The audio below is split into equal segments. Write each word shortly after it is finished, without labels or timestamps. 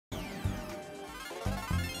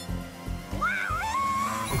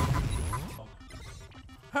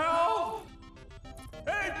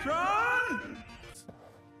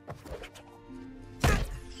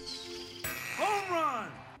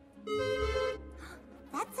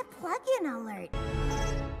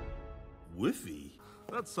Wi-Fi?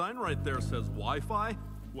 That sign right there says Wi-Fi.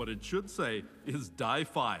 What it should say is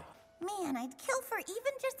Die-Fi. Man, I'd kill for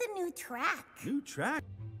even just a new track. New track?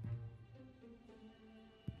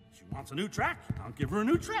 She wants a new track. I'll give her a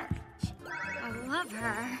new track. I love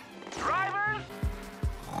her. Drivers!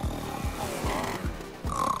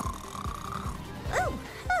 Ooh!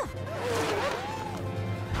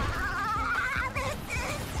 This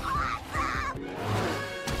is awesome!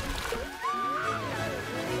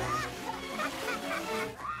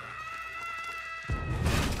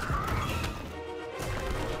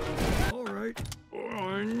 All right.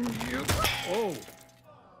 Oh.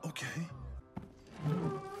 Okay.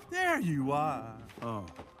 There you are. Oh.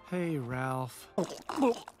 Hey, Ralph.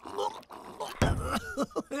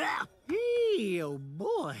 Hey, oh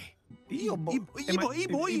boy. E-boy.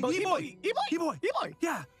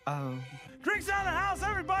 Yeah. Drinks out of the house,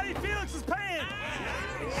 everybody! Felix is paying!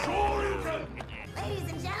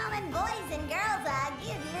 Ladies and gentlemen, boys and girls, I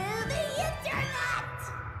give you the internet!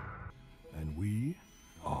 And we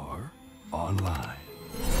are online.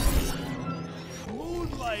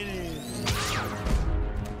 Moonlighting!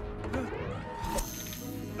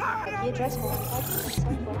 The address will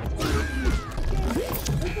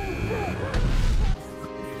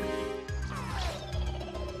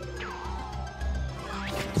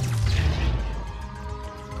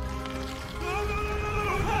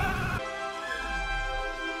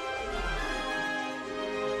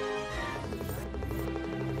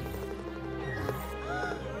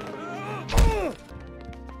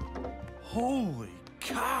Holy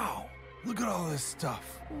cow! Look at all this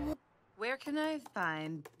stuff. Where can I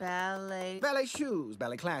find ballet? Ballet shoes,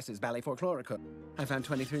 ballet classes, ballet folklorica. I found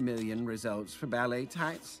 23 million results for ballet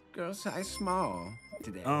tights, girl size small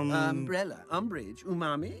today. Umbrella, umbrage,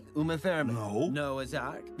 umami, Uma Thurman. No. Noah's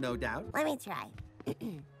Ark, no doubt. Let me try.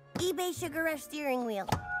 eBay Sugar Rush steering wheel.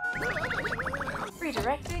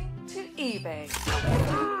 Redirecting to eBay.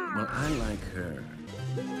 Well, I like her.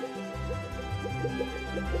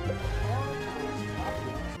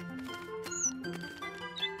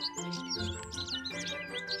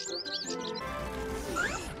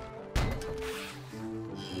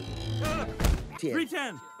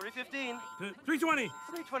 $310, $315, $320,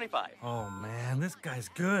 $325. Oh man, this guy's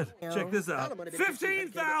good. Check this out.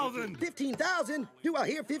 15,000. 15,000? Do I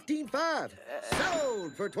hear 15.5?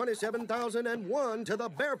 Sold for 27,001 to the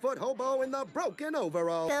barefoot hobo in the broken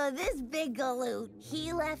overall. So this big galoot,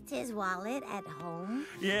 he left his wallet at home?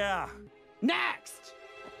 Yeah. Next!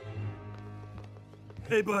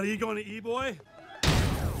 Hey buddy, you going to E-boy?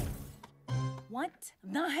 What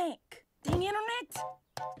the heck? Dang internet?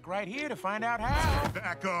 Right here to find out how.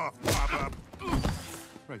 Back off, pop-up.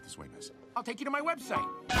 Right this way, miss. I'll take you to my website.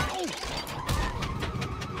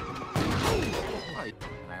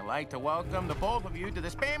 And I like to welcome the both of you to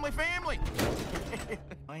this family. Find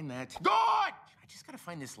that. Good! I just gotta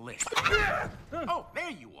find this list. Oh,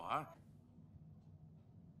 there you are.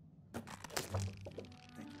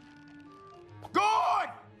 Good!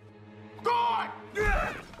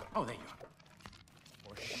 Oh, there you are.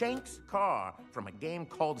 Or Shank's car from a game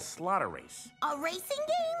called Slaughter Race. A racing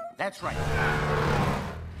game? That's right.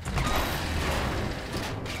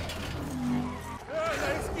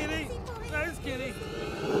 Nice kitty. Nice kitty.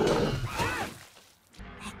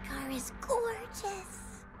 That car is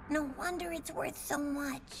gorgeous. No wonder it's worth so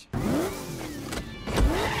much.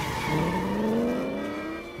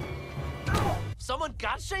 Someone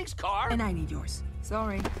got Shank's car? And I need yours.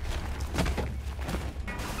 Sorry.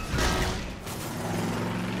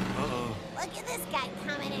 Look at this guy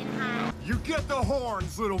coming in hot. You get the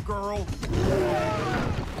horns, little girl.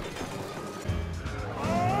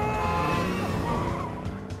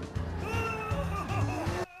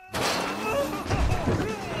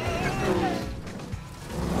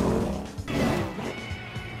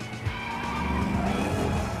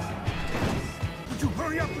 Would you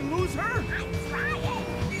hurry up and lose her? I'm trying.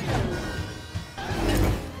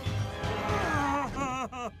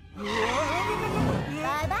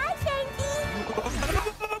 Bye-bye, Shanky.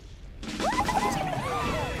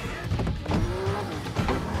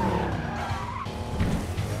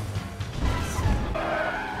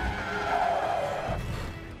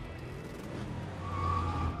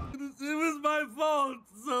 It was my fault,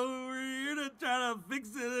 so we're here to try to fix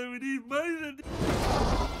it, and we need money to...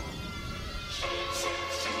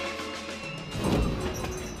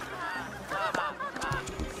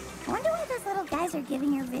 I wonder why those little guys are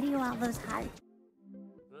giving your video all those hearts.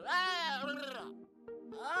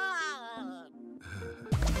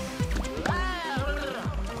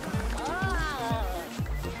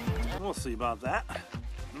 We'll see about that.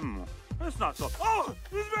 That's not so... Oh!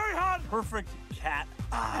 It's very hot! Perfect cat.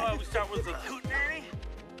 We start with a hootenanny,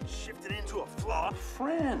 shift it into a flaw.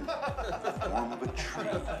 Friend. The form of a tree.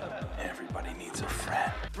 Everybody needs a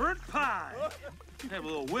friend. Burnt pie. Have a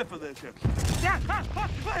little whiff of this here.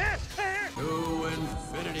 To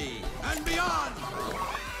infinity and beyond!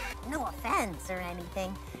 No offense or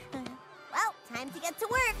anything. Well, time to get to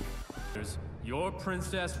work. Your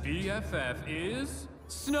princess BFF is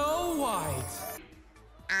Snow White.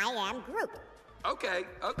 I am Groot. Okay,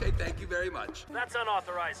 thank you very much. That's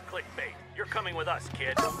unauthorized clickbait. You're coming with us,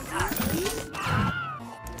 kid.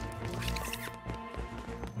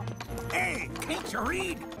 Hey, can't you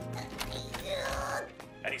read?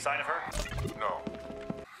 Any sign of her? No.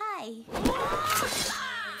 Hi.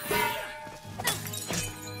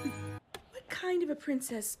 What kind of a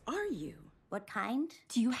princess are you? What kind?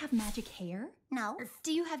 Do you have magic hair? No.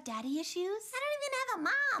 Do you have daddy issues? I don't even have a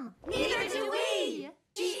mom. Neither do we.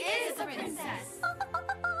 She is a princess.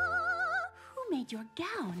 Who made your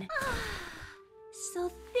gown?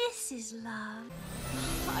 So this is love.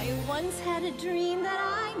 I once had a dream that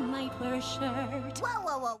I might wear a shirt.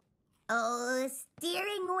 Whoa. Oh,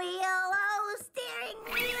 steering wheel. Oh, steering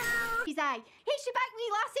wheel. He's like, hey, she back me,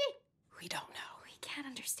 Lassie. We don't know. We can't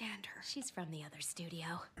understand her. She's from the other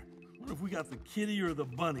studio. What if we got the kitty or the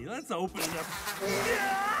bunny? Let's open it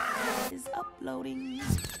up. Is uploading.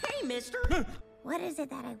 Hey, mister. What is it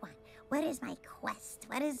that I want? What is my quest?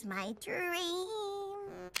 What is my dream?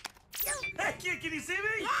 Hey, kid, can you see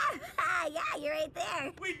me? Yeah, you're right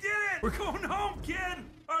there. We did it! We're going home, kid!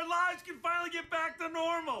 Our lives can finally get back to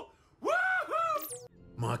normal! Woohoo!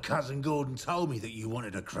 My cousin Gordon told me that you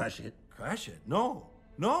wanted to crash it. Crash it? No.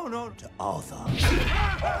 To Arthur.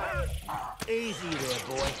 Easy there,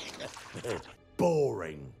 boy.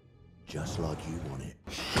 Boring. Just like you want it.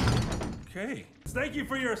 Okay. Thank you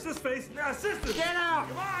for your assistance. Get out!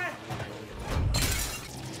 Goodbye!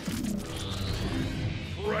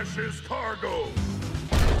 Precious cargo.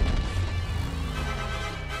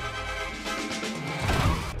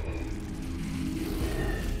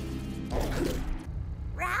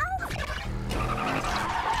 Ralph?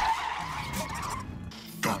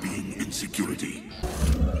 Copying insecurity.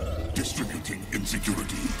 Distributing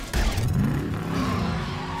insecurity.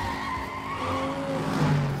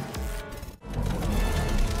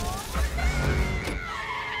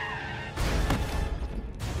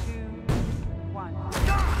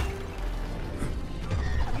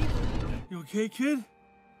 You okay, kid?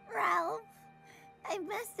 Ralph, I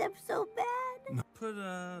messed up so bad. Put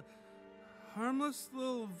a harmless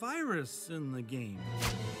little virus in the game.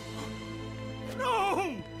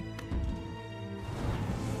 No!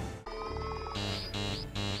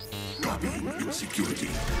 Copying insecurity.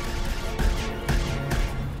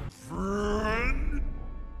 Friend?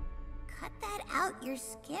 Cut that out, you're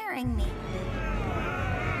scaring me.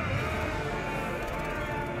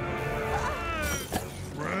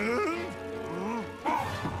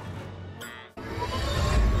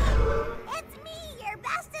 It's me, your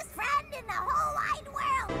bestest friend in the whole wide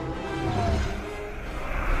world.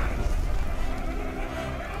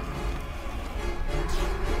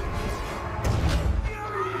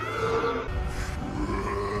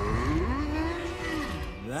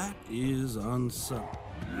 That is unsub.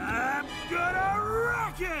 I'm gonna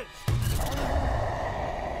rock it!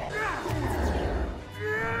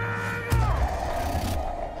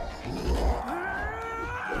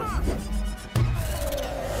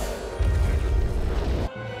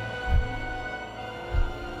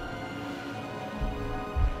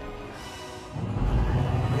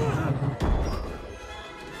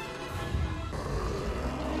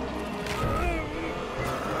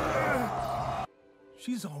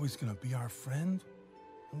 She's always gonna be our friend,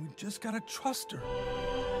 and we just gotta trust her.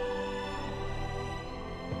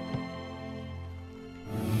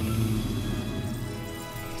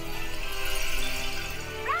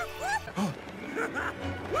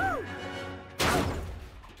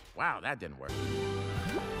 Wow, that didn't work.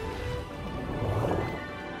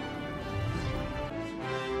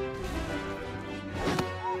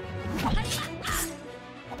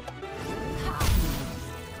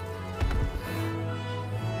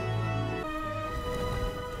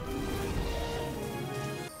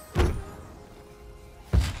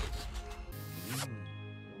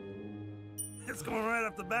 It's going right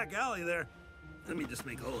up the back alley there. Let me just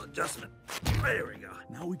make a little adjustment. There we go.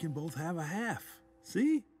 Now we can both have a half.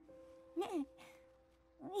 See?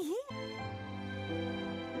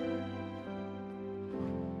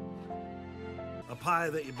 A pie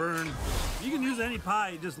that you burn. You can use any pie,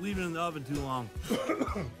 you just leave it in the oven too long.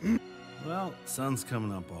 Well, sun's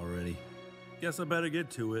coming up already. Guess I better get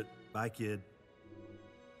to it. Bye, kid.